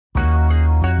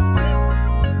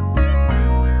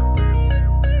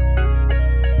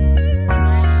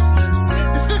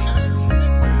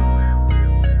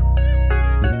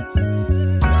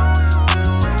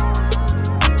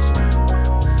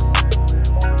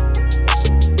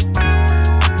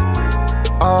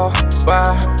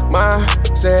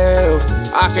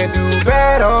I can do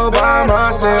bad all by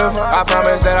myself. I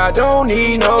promise that I don't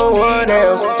need no one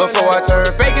else. Before I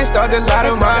turn fake and start to lie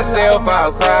to myself,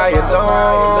 I'll cry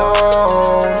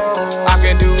alone. I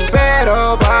can do bad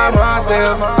all by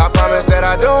myself. I promise that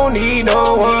I don't need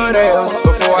no one else.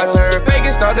 Before I turn fake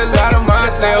and start to lie to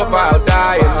myself, I'll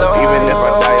die alone. Even if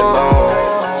I die alone.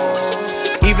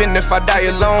 Even if I die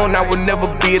alone, I will never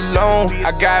be alone.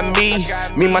 I got me,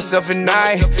 myself, and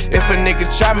I. If a nigga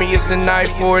try me, it's an eye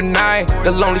for an eye.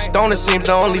 The lonely stoner seems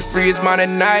the only free is mine at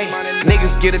night.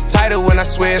 Niggas get a title when I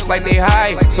swear it's like they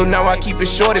high. So now I keep it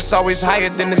short, it's always higher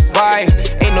than the spy.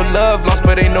 Ain't no love lost,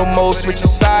 but ain't no more switching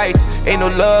sides. Ain't no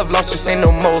love lost, just ain't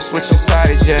no more switching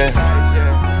sides, yeah.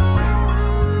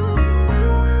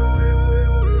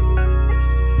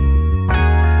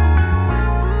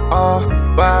 All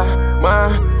by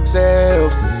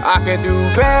myself, I can do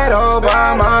bad all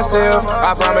by myself.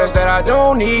 I promise that I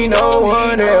don't need no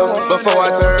one else. Before I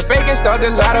turn fake and start to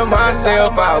lie to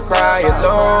myself, I'll cry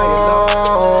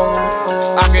alone.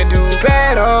 I can do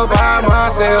bad all by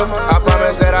myself. I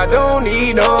promise that I don't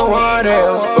need no one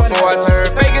else. Before I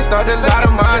turn fake and start to lie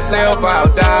to myself, I'll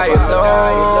die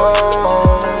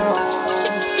alone.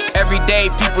 Every day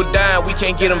people dying, we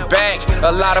can't get them back.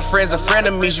 A lot of friends are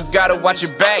frenemies, you gotta watch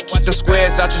your back. Keep them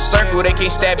squares out your circle, they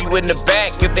can't stab you in the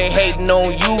back. If they hating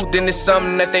on you, then it's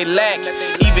something that they lack.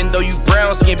 Even though you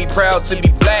brown skin, be proud to be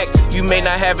black. You may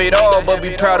not have it all, but be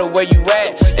proud of where you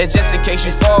at. And just in case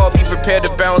you fall, be prepared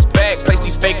to bounce back. Place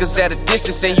these fakers at a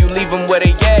distance and you leave them where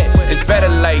they at. It's better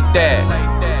like that.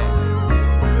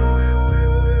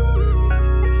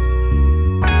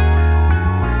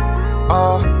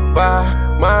 All by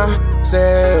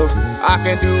myself, I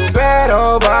can do bad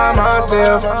all by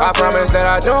myself. I promise that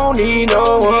I don't need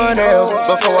no one else.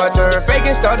 Before I turn fake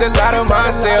and start to lie to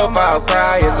myself, I'll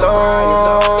cry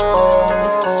alone.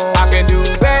 I can do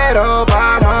bad all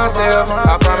by myself.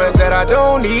 I promise that I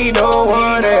don't need no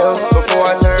one else. Before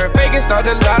I turn fake and start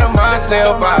to lie to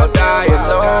myself, I'll die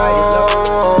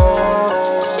alone.